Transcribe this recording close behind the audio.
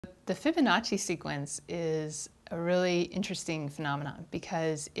The Fibonacci sequence is a really interesting phenomenon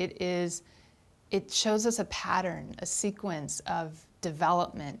because it shows us a pattern, a sequence of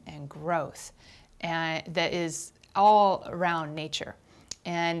development and growth, and that is all around nature.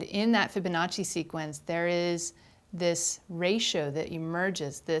 And in that Fibonacci sequence, there is this ratio that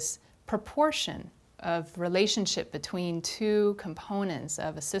emerges, this proportion of relationship between two components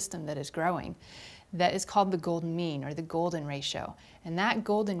of a system that is growing, that is called the golden mean, or the golden ratio. And that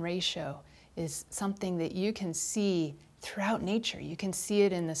golden ratio is something that you can see throughout nature. You can see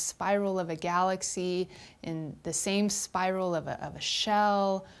it in the spiral of a galaxy, in the same spiral of a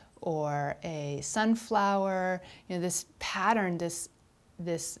shell or a sunflower. You know, this pattern,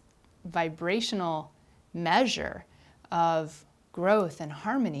 this vibrational measure of growth and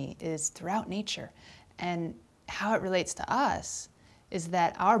harmony is throughout nature. And how it relates to us is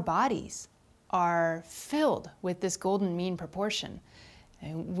that our bodies are filled with this golden mean proportion.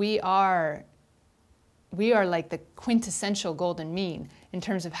 And we are like the quintessential golden mean in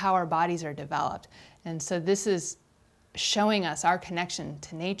terms of how our bodies are developed. And so this is showing us our connection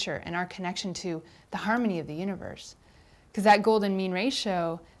to nature and our connection to the harmony of the universe. Because that golden mean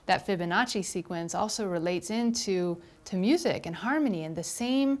ratio, that Fibonacci sequence, also relates into music and harmony, and the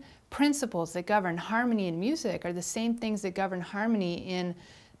same principles that govern harmony in music are the same things that govern harmony in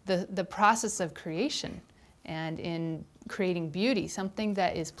the process of creation and in creating beauty. Something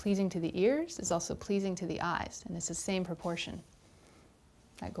that is pleasing to the ears is also pleasing to the eyes, and it's the same proportion,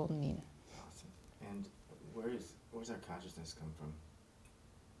 that golden mean. Awesome. And where's our consciousness come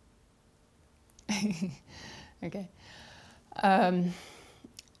from? Okay.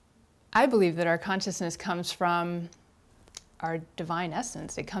 I believe that our consciousness comes from our divine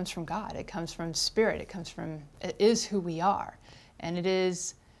essence. It comes from God. It comes from spirit. It is who we are. And it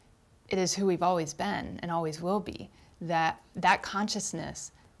is who we've always been and always will be. That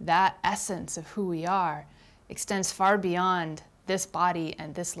consciousness, that essence of who we are, extends far beyond this body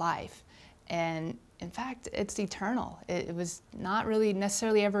and this life. And in fact, it's eternal. It was not really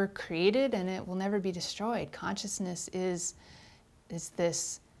necessarily ever created, and it will never be destroyed. Consciousness is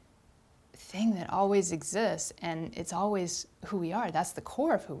this thing that always exists, and it's always who we are. That's the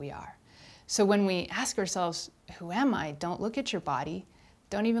core of who we are. So when we ask ourselves, who am I? Don't look at your body.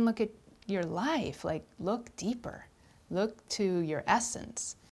 Don't even look at your life. Like, look deeper. Look to your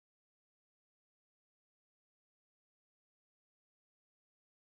essence.